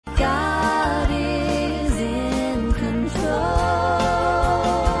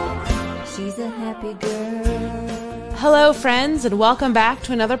happy girl. Hello, friends, and welcome back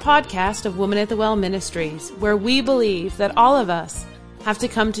to another podcast of Woman at the Well Ministries, where we believe that all of us have to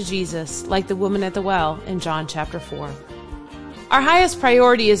come to Jesus like the woman at the well in John chapter 4. Our highest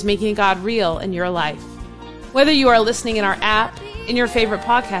priority is making God real in your life. Whether you are listening in our app, in your favorite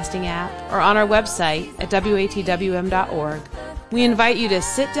podcasting app, or on our website at watwm.org, we invite you to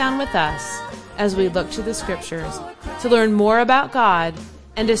sit down with us as we look to the scriptures to learn more about God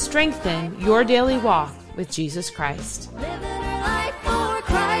and to strengthen your daily walk with Jesus Christ. Living her life for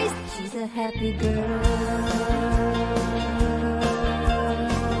Christ. She's a happy girl.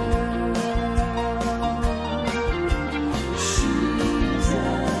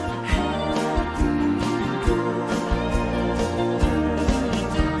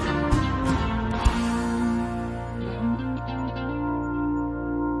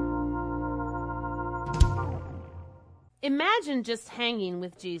 Imagine just hanging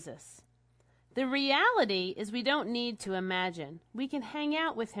with Jesus. The reality is we don't need to imagine. We can hang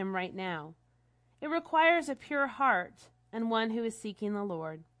out with him right now. It requires a pure heart and one who is seeking the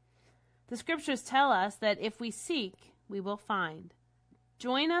Lord. The scriptures tell us that if we seek, we will find.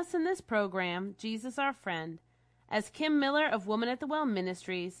 Join us in this program, Jesus Our Friend, as Kim Miller of Woman at the Well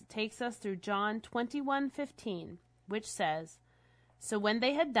Ministries takes us through John 21:15, which says, "So when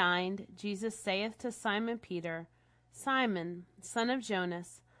they had dined, Jesus saith to Simon Peter, Simon, son of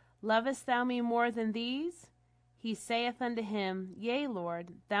Jonas, lovest thou me more than these? He saith unto him, Yea,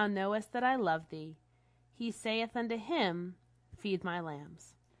 Lord, thou knowest that I love thee. He saith unto him, Feed my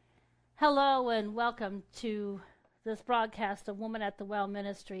lambs." Hello and welcome to this broadcast of Woman at the Well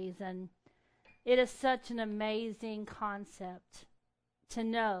Ministries. And it is such an amazing concept to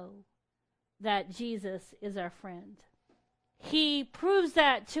know that Jesus is our friend. He proves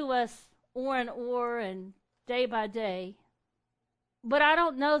that to us o'er and o'er and day by day. But I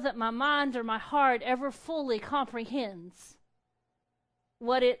don't know that my mind or my heart ever fully comprehends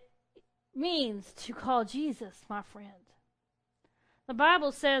what it means to call Jesus my friend. The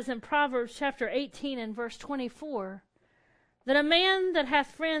Bible says in Proverbs chapter 18 and verse 24 that a man that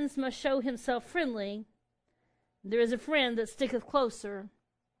hath friends must show himself friendly. There is a friend that sticketh closer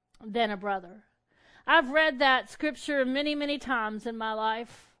than a brother. I've read that scripture many, many times in my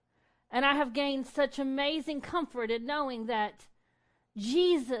life, and I have gained such amazing comfort in knowing that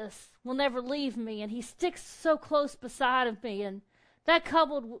Jesus will never leave me, and he sticks so close beside of me. And that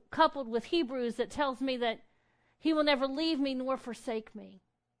coupled with Hebrews that tells me that he will never leave me nor forsake me.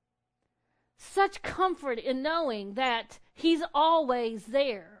 Such comfort in knowing that he's always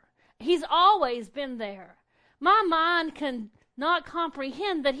there. He's always been there. My mind can not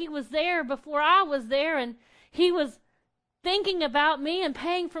comprehend that he was there before I was there, and he was thinking about me and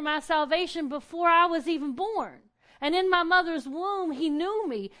paying for my salvation before I was even born. And in my mother's womb, he knew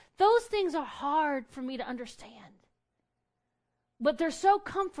me. Those things are hard for me to understand. But they're so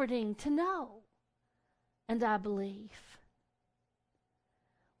comforting to know. And I believe.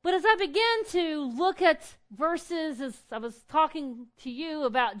 But as I began to look at verses, as I was talking to you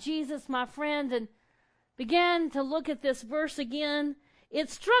about Jesus, my friend, and began to look at this verse again,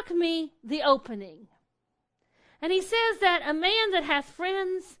 it struck me the opening. And he says that a man that hath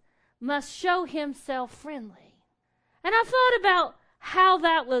friends must show himself friendly. And I thought about how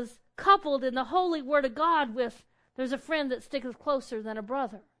that was coupled in the holy word of God with, there's a friend that sticketh closer than a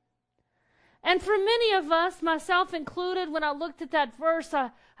brother. And for many of us, myself included, when I looked at that verse,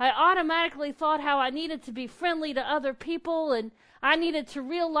 I automatically thought how I needed to be friendly to other people, and I needed to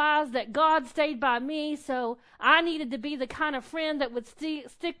realize that God stayed by me, so I needed to be the kind of friend that would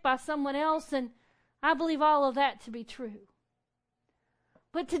stick by someone else, and I believe all of that to be true.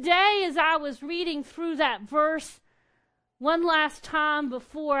 But today, as I was reading through that verse one last time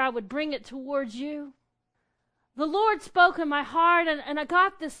before I would bring it towards you, the Lord spoke in my heart, and I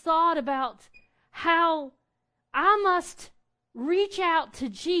got this thought about how I must reach out to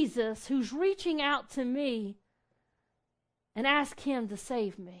Jesus, who's reaching out to me, and ask him to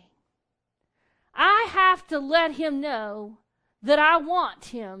save me. I have to let him know that I want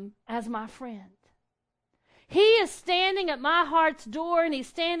him as my friend. He is standing at my heart's door, and he's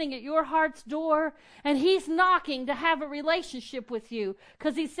standing at your heart's door, and he's knocking to have a relationship with you,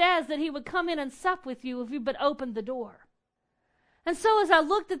 because he says that he would come in and sup with you if you but opened the door. And so as I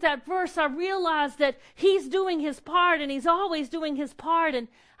looked at that verse, I realized that he's doing his part, and he's always doing his part, and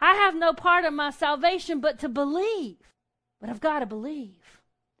I have no part in my salvation but to believe. But I've got to believe.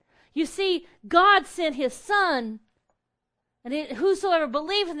 You see, God sent his Son, and whosoever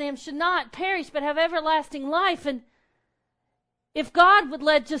believeth in him should not perish but have everlasting life. And if God would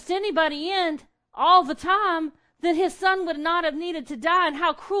let just anybody in all the time, then his son would not have needed to die, and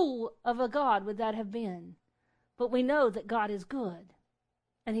how cruel of a God would that have been? But we know that God is good,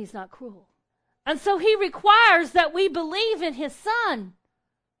 and he's not cruel. And so he requires that we believe in his son,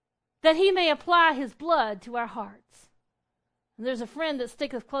 that he may apply his blood to our hearts. And there's a friend that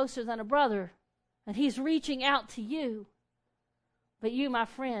sticketh closer than a brother, and he's reaching out to you. But you, my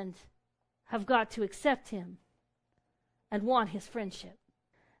friend, have got to accept him and want his friendship.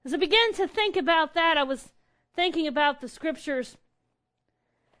 As I began to think about that, I was thinking about the scriptures,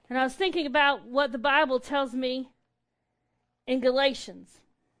 and I was thinking about what the Bible tells me in Galatians.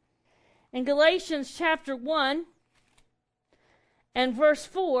 In Galatians chapter 1 and verse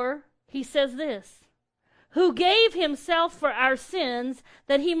 4, he says this, who gave himself for our sins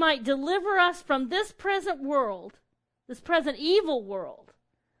that he might deliver us from this present world, this present evil world,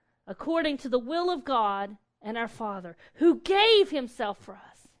 according to the will of God and our Father, who gave himself for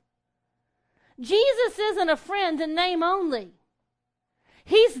us. Jesus isn't a friend in name only.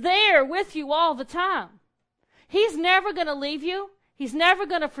 He's there with you all the time. He's never going to leave you. He's never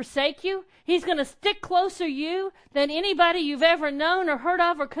going to forsake you. He's going to stick closer to you than anybody you've ever known or heard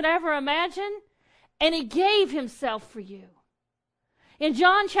of or could ever imagine. And he gave himself for you. In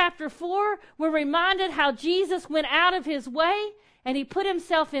John chapter 4, we're reminded how Jesus went out of his way and he put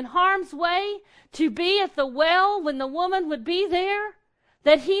himself in harm's way to be at the well when the woman would be there,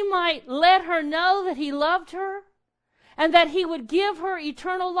 that he might let her know that he loved her and that he would give her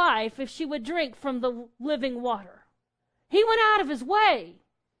eternal life if she would drink from the living water. He went out of his way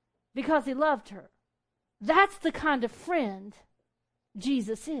because he loved her. That's the kind of friend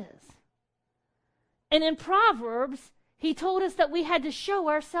Jesus is. And in Proverbs, he told us that we had to show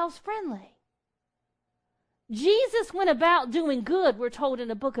ourselves friendly. Jesus went about doing good, we're told in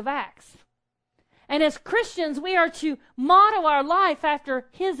the book of Acts. And as Christians, we are to model our life after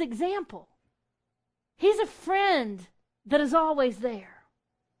his example. He's a friend that is always there.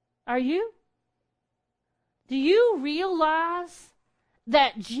 Are you? Do you realize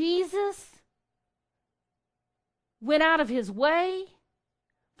that Jesus went out of his way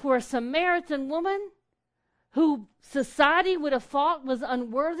for a Samaritan woman who society would have thought was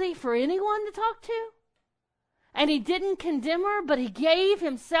unworthy for anyone to talk to? And he didn't condemn her, but he gave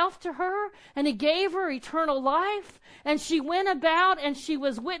himself to her, and he gave her eternal life. And she went about and she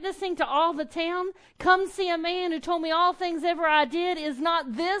was witnessing to all the town, come see a man who told me all things ever I did. Is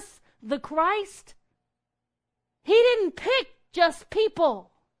not this the Christ? He didn't pick just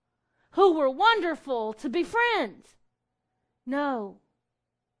people who were wonderful to befriend. No.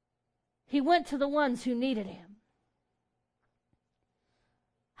 He went to the ones who needed him.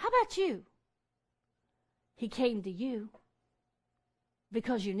 How about you? He came to you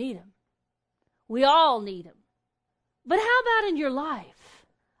because you need him. We all need him. But how about in your life?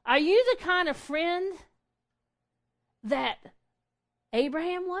 Are you the kind of friend that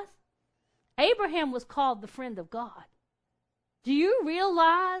Abraham was? Abraham was called the friend of God. Do you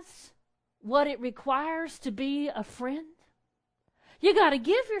realize what it requires to be a friend? You got to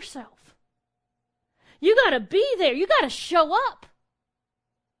give yourself. You got to be there. You got to show up.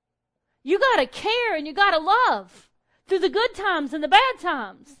 You got to care and you got to love through the good times and the bad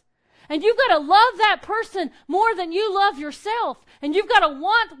times. And you've got to love that person more than you love yourself. And you've got to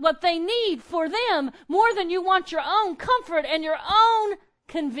want what they need for them more than you want your own comfort and your own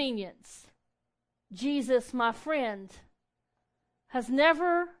convenience. Jesus, my friend, has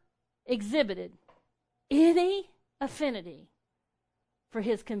never exhibited any affinity for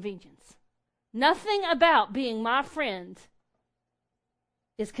his convenience. Nothing about being my friend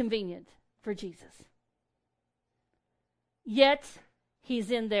is convenient for Jesus. Yet, he's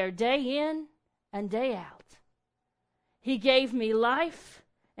in there day in and day out. He gave me life,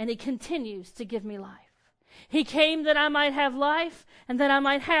 and he continues to give me life. He came that I might have life, and that I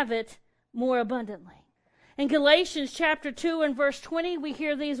might have it more abundantly. In Galatians chapter 2 and verse 20, we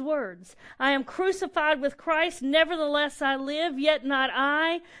hear these words. I am crucified with Christ, nevertheless I live, yet not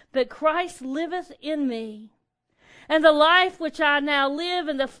I, but Christ liveth in me. And the life which I now live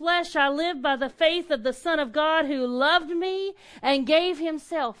in the flesh, I live by the faith of the Son of God who loved me and gave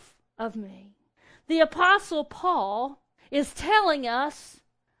himself of me. The Apostle Paul is telling us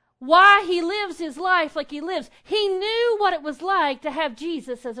why he lives his life like he lives. He knew what it was like to have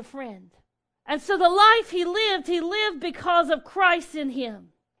Jesus as a friend. And so the life he lived because of Christ in him.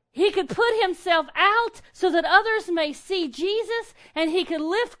 He could put himself out so that others may see Jesus, and he could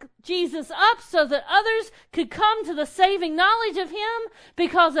lift Jesus up so that others could come to the saving knowledge of him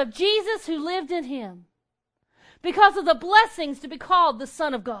because of Jesus who lived in him. Because of the blessings to be called the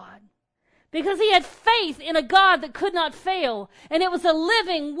Son of God. because he had faith in a God that could not fail. And it was a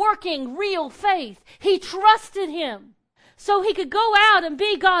living, working, real faith. He trusted him. So he could go out and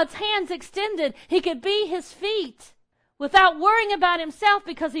be God's hands extended. He could be his feet without worrying about himself,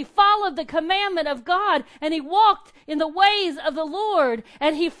 because he followed the commandment of God and he walked in the ways of the Lord,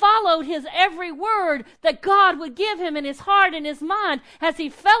 and he followed his every word that God would give him in his heart and his mind as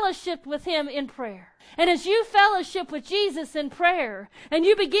he fellowshiped with him in prayer. And as you fellowship with Jesus in prayer, and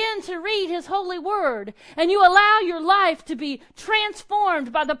you begin to read his holy word, and you allow your life to be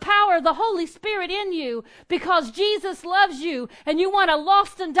transformed by the power of the Holy Spirit in you, because Jesus loves you, and you want a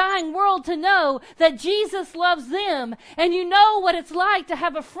lost and dying world to know that Jesus loves them, and you know what it's like to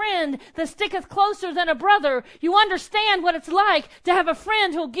have a friend that sticketh closer than a brother. You understand what it's like to have a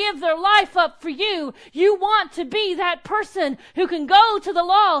friend who'll give their life up for you. You want to be that person who can go to the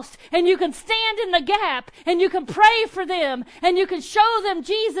lost, and you can stand in the gap, and you can pray for them, and you can show them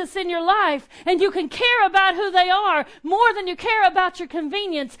Jesus in your life, and you can care about who they are more than you care about your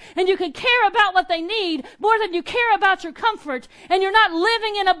convenience, and you can care about what they need more than you care about your comfort. And you're not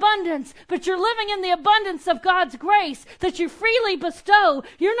living in abundance, but you're living in the abundance of God's grace that you freely bestow.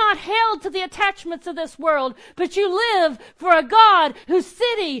 You're not held to the attachments of this world, but you live for a God whose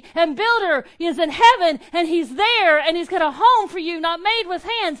city and builder is in heaven, and he's there, and he's got a home for you, not made with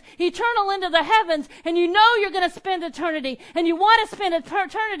hands, eternal into the heavens. And you know you're going to spend eternity, and you want to spend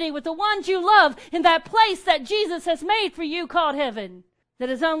eternity with the ones you love in that place that Jesus has made for you called heaven, that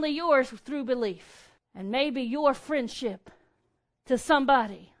is only yours through belief. And maybe your friendship to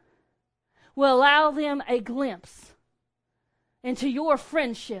somebody will allow them a glimpse into your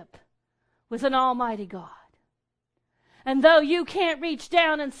friendship with an almighty God. And though you can't reach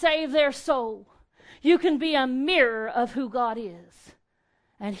down and save their soul, you can be a mirror of who God is,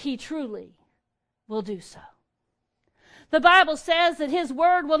 and he truly will do so. The Bible says that his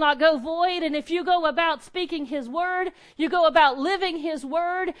word will not go void, and if you go about speaking his word, you go about living his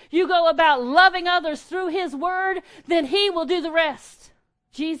word, you go about loving others through his word, then he will do the rest.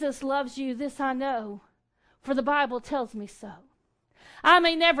 Jesus loves you, this I know, for the Bible tells me so. I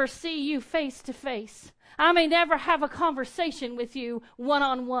may never see you face to face. I may never have a conversation with you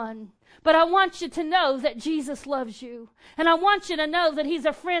one-on-one. But I want you to know that Jesus loves you. And I want you to know that he's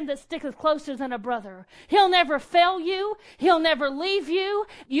a friend that sticketh closer than a brother. He'll never fail you. He'll never leave you.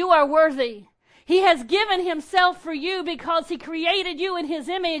 You are worthy. He has given himself for you because he created you in his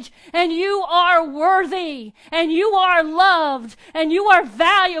image, and you are worthy, and you are loved, and you are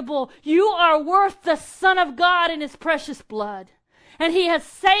valuable. You are worth the Son of God in his precious blood. And he has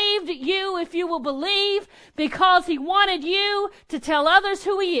saved you, if you will believe, because he wanted you to tell others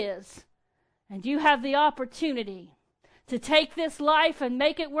who he is. And you have the opportunity to take this life and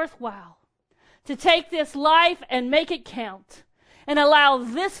make it worthwhile, to take this life and make it count, and allow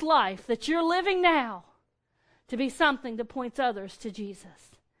this life that you're living now to be something that points others to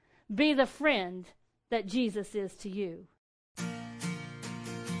Jesus. Be the friend that Jesus is to you.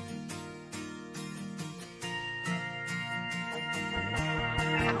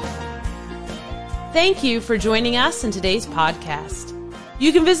 Thank you for joining us in today's podcast.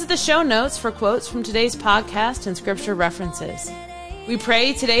 You can visit the show notes for quotes from today's podcast and scripture references. We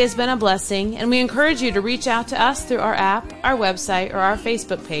pray today has been a blessing, and we encourage you to reach out to us through our app, our website, or our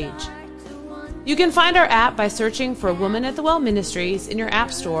Facebook page. You can find our app by searching for Woman at the Well Ministries in your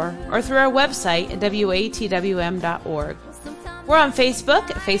app store, or through our website at watwm.org. We're on Facebook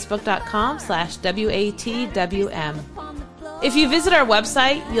at facebook.com/watwm. If you visit our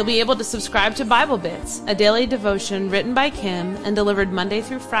website, you'll be able to subscribe to Bible Bits, a daily devotion written by Kim and delivered Monday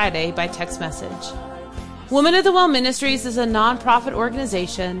through Friday by text message. Woman at the Well Ministries is a non-profit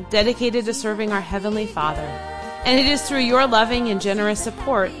organization dedicated to serving our Heavenly Father, and it is through your loving and generous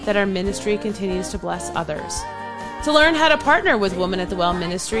support that our ministry continues to bless others. To learn how to partner with Woman at the Well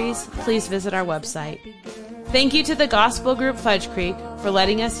Ministries, please visit our website. Thank you to the gospel group Fudge Creek for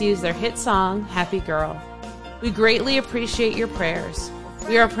letting us use their hit song, Happy Girl. We greatly appreciate your prayers.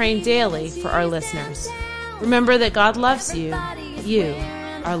 We are praying daily for our listeners. Remember that God loves you. You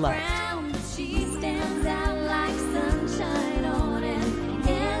are loved. She stands out like sunshine on an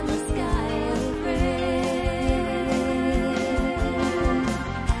endless sky of gray.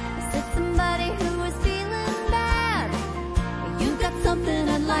 I said somebody who is feeling bad, you got something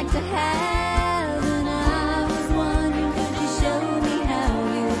I'd like to have, and I was wondering, could you show me how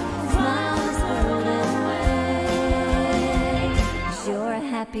you smile this world away? 'Cause you're a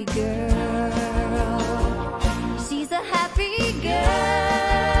happy girl. She's a happy girl.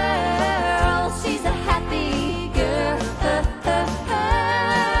 She's a happy girl.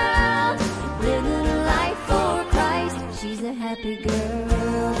 Living a life for Christ. She's a happy girl.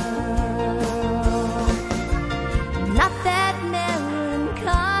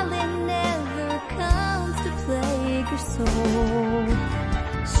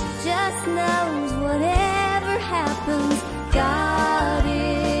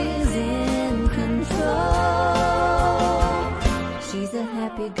 She's a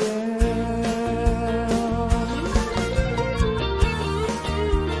happy girl.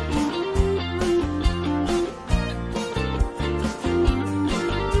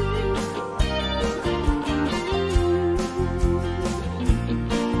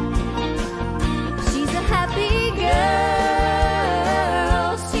 She's a happy girl.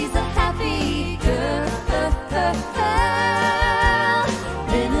 She's a happy girl.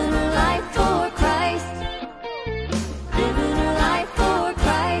 Living her life for Christ. Living her life for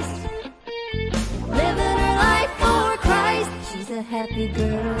Christ. Living her life for Christ. She's a happy girl.